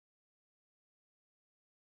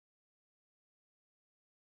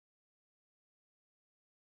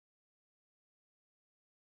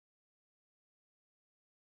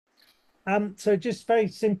So just very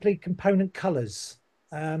simply component colors.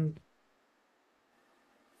 Um,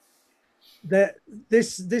 there,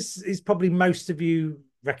 this is probably most of you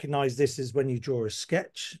recognize this as when you draw a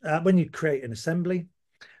sketch, when you create an assembly.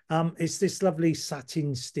 It's this lovely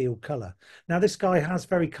satin steel color. Now, this guy has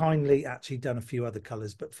very kindly actually done a few other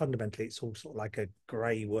colors, but fundamentally it's all sort of like a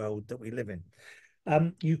gray world that we live in.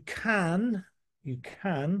 You can,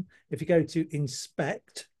 if you go to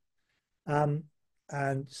inspect, um,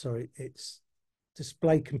 and sorry, it's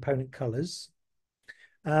display component colors.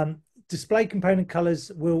 Um, Display component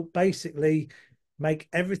colors will basically make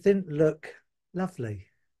everything look lovely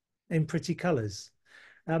in pretty colors.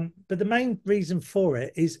 But the main reason for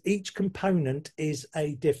it is each component is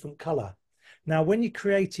a different color. Now, when you're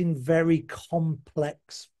creating very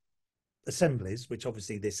complex assemblies, which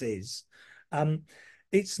obviously this is, um,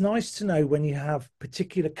 it's nice to know when you have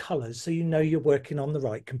particular colors so you know you're working on the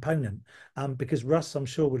right component. Because Russ, I'm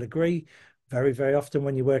sure, will agree, very often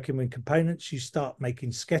when you're working with components, you start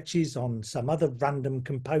making sketches on some other random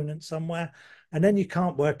component somewhere, and then you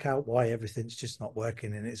can't work out why everything's just not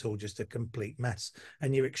working and it's all just a complete mess.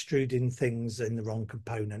 And you're extruding things in the wrong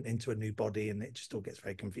component into a new body, and it just all gets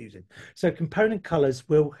very confusing. So component colors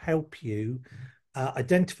will help you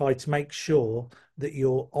identify to make sure that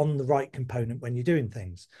you're on the right component when you're doing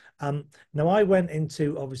things. Now, I went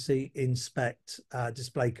into obviously inspect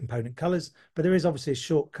display component colors, but there is obviously a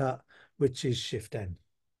shortcut, which is Shift N.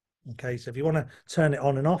 Okay, so if you want to turn it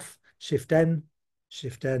on and off, Shift N,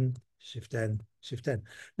 Shift N, Shift N, Shift N.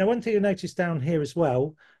 Now, one thing you'll notice down here as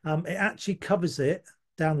well, it actually covers it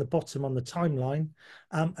down the bottom on the timeline,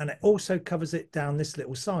 and it also covers it down this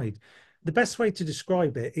little side. The best way to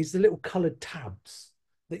describe it is the little coloured tabs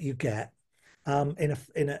that you get in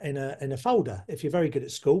a folder. If you're very good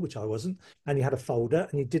at school, which I wasn't, and you had a folder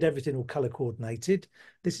and you did everything all color coordinated,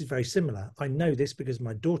 this is very similar. I know this because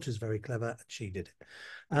my daughter's very clever and she did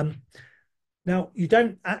it. Now, you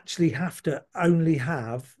don't actually have to only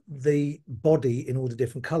have the body in all the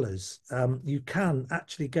different colors. You can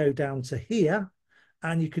actually go down to here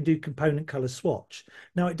and you can do component color swatch.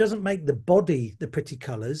 Now, it doesn't make the body the pretty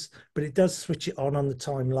colors, but it does switch it on the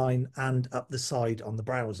timeline and up the side on the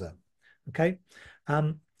browser. Okay.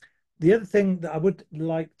 Um, the other thing that I would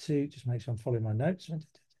like to just make sure I'm following my notes.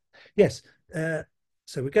 Yes.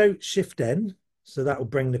 So we go Shift N. So that will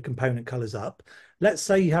bring the component colors up. Let's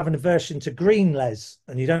say you have an aversion to green, Les,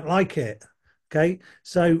 and you don't like it. Okay.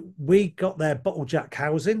 So we got their bottle jack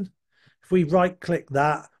housing. If we right click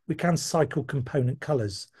that, we can cycle component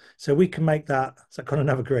colors. So we can make that, so kind of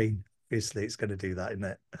another green. Obviously, it's going to do that, isn't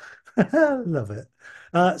it? Love it.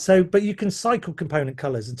 But you can cycle component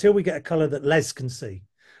colors until we get a color that Les can see.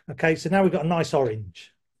 Okay, so now we've got a nice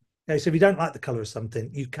orange. Okay, so if you don't like the color of something,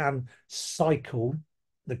 you can cycle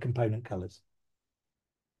the component colors.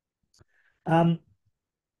 Um,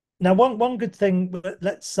 Now, one good thing,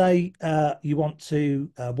 let's say you want to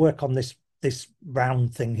work on this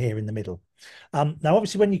round thing here in the middle. Now,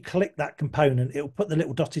 obviously, when you click that component, it will put the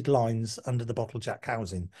little dotted lines under the bottle jack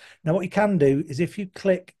housing. Now, what you can do is if you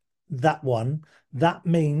click that one, that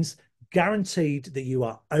means guaranteed that you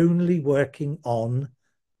are only working on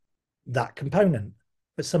that component,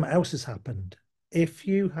 but something else has happened. If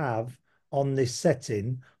you have on this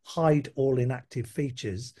setting, hide all inactive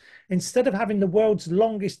features, instead of having the world's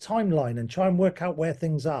longest timeline and try and work out where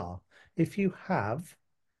things are, if you have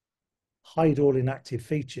hide all inactive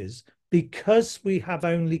features, because we have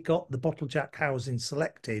only got the bottle jack housing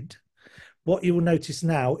selected, what you will notice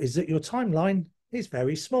now is that your timeline is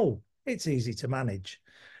very small. It's easy to manage.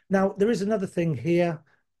 Now, there is another thing here,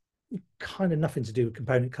 kind of nothing to do with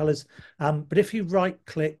component colors. But if you right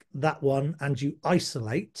click that one and you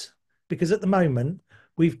isolate, because at the moment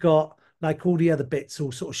we've got like all the other bits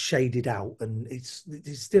all sort of shaded out and it's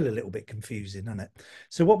still a little bit confusing, isn't it?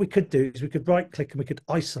 So what we could do is we could right click and we could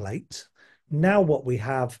isolate. Now what we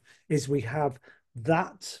have is we have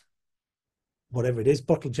that, whatever it is,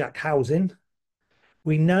 bottle jack housing.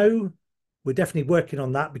 We know we're definitely working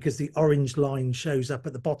on that because the orange line shows up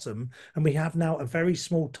at the bottom, and we have now a very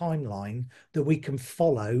small timeline that we can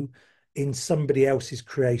follow in somebody else's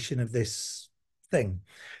creation of this thing.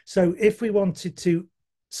 So if we wanted to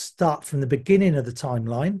start from the beginning of the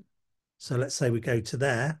timeline, so let's say we go to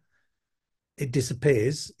there, it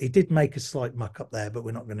disappears. It did make a slight muck up there, but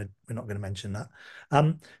we're not going to mention that.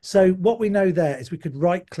 So what we know there is we could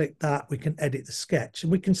right click that, we can edit the sketch,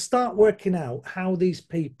 and we can start working out how these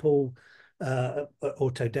people at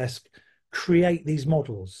Autodesk create these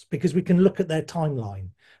models, because we can look at their timeline.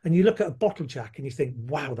 And you look at a bottle jack and you think,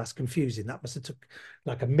 wow, that's confusing. That must have took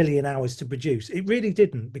like a million hours to produce. It really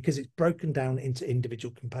didn't, because it's broken down into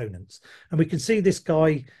individual components. And we can see this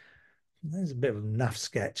guy There's a bit of a naff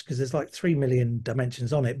sketch because there's like 3 million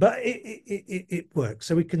dimensions on it, but it works.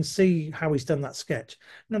 So we can see how he's done that sketch.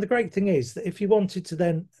 Now, the great thing is that if you wanted to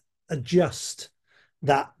then adjust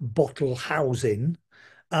that bottle housing,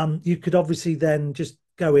 you could obviously then just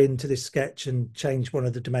go into this sketch and change one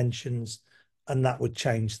of the dimensions, and that would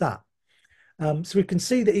change that. So we can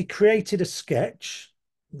see that he created a sketch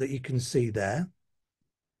that you can see there.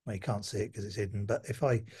 Well, you can't see it because it's hidden, but if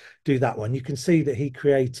I do that one, you can see that he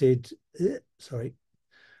created, sorry,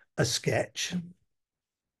 a sketch.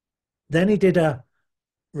 Then he did a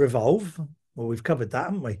revolve. Well, we've covered that,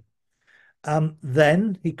 haven't we?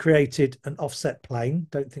 Then he created an offset plane.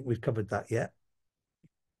 Don't think we've covered that yet.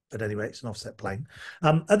 But anyway, it's an offset plane.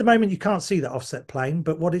 At the moment, you can't see that offset plane,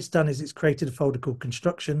 but what it's done is it's created a folder called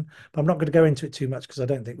construction. But I'm not going to go into it too much because I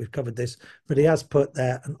don't think we've covered this. But he has put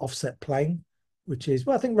there an offset plane, which is,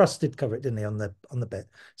 well, I think Russ did cover it, didn't he, on the bit.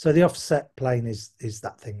 So the offset plane is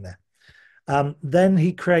that thing there. Then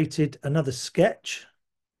he created another sketch,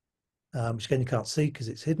 which again you can't see because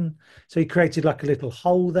it's hidden. So he created like a little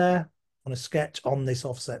hole there on a sketch on this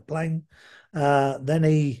offset plane. Then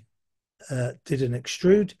he did an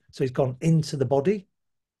extrude. So he's gone into the body.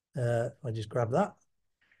 I just grab that.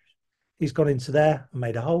 He's gone into there and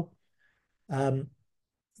made a hole.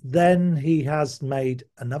 Then he has made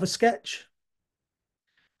another sketch.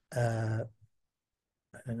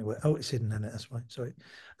 Anyway, oh, it's hidden in it. That's why. Sorry.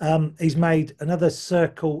 He's made another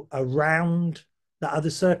circle around that other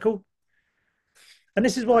circle. And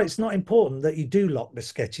this is why it's not important that you do lock the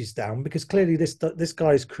sketches down, because clearly this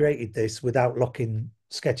guy's created this without locking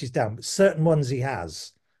sketches down, but certain ones he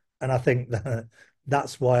has. And I think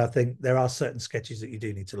that's why I think there are certain sketches that you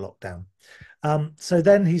do need to lock down. So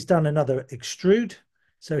then he's done another extrude.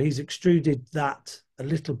 So he's extruded that a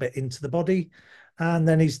little bit into the body. And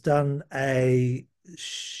then he's done a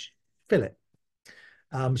fillet,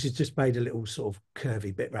 which has just made a little sort of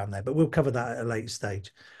curvy bit around there, but we'll cover that at a later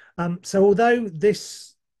stage. So although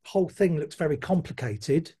this whole thing looks very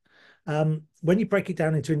complicated, when you break it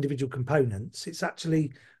down into individual components, it's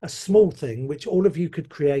actually a small thing, which all of you could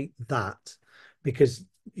create that, because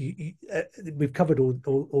we've covered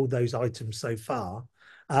all those items so far.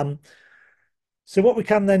 So what we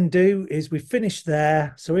can then do is we finish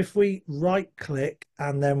there. So if we right click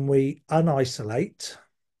and then we unisolate,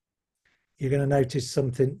 you're going to notice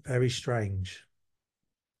something very strange.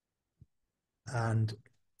 And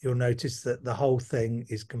you'll notice that the whole thing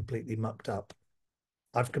is completely mucked up.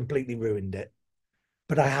 I've completely ruined it,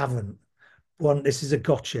 but I haven't. This is a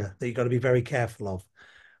gotcha that you've got to be very careful of.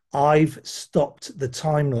 I've stopped the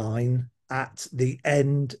timeline at the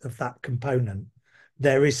end of that component.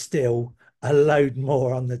 There is still a load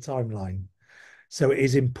more on the timeline. So it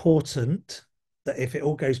is important that if it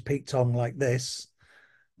all goes peaked on like this,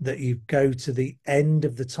 that you go to the end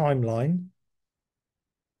of the timeline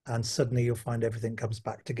and suddenly you'll find everything comes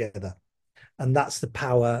back together. And that's the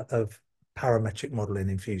power of parametric modeling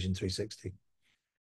in Fusion 360.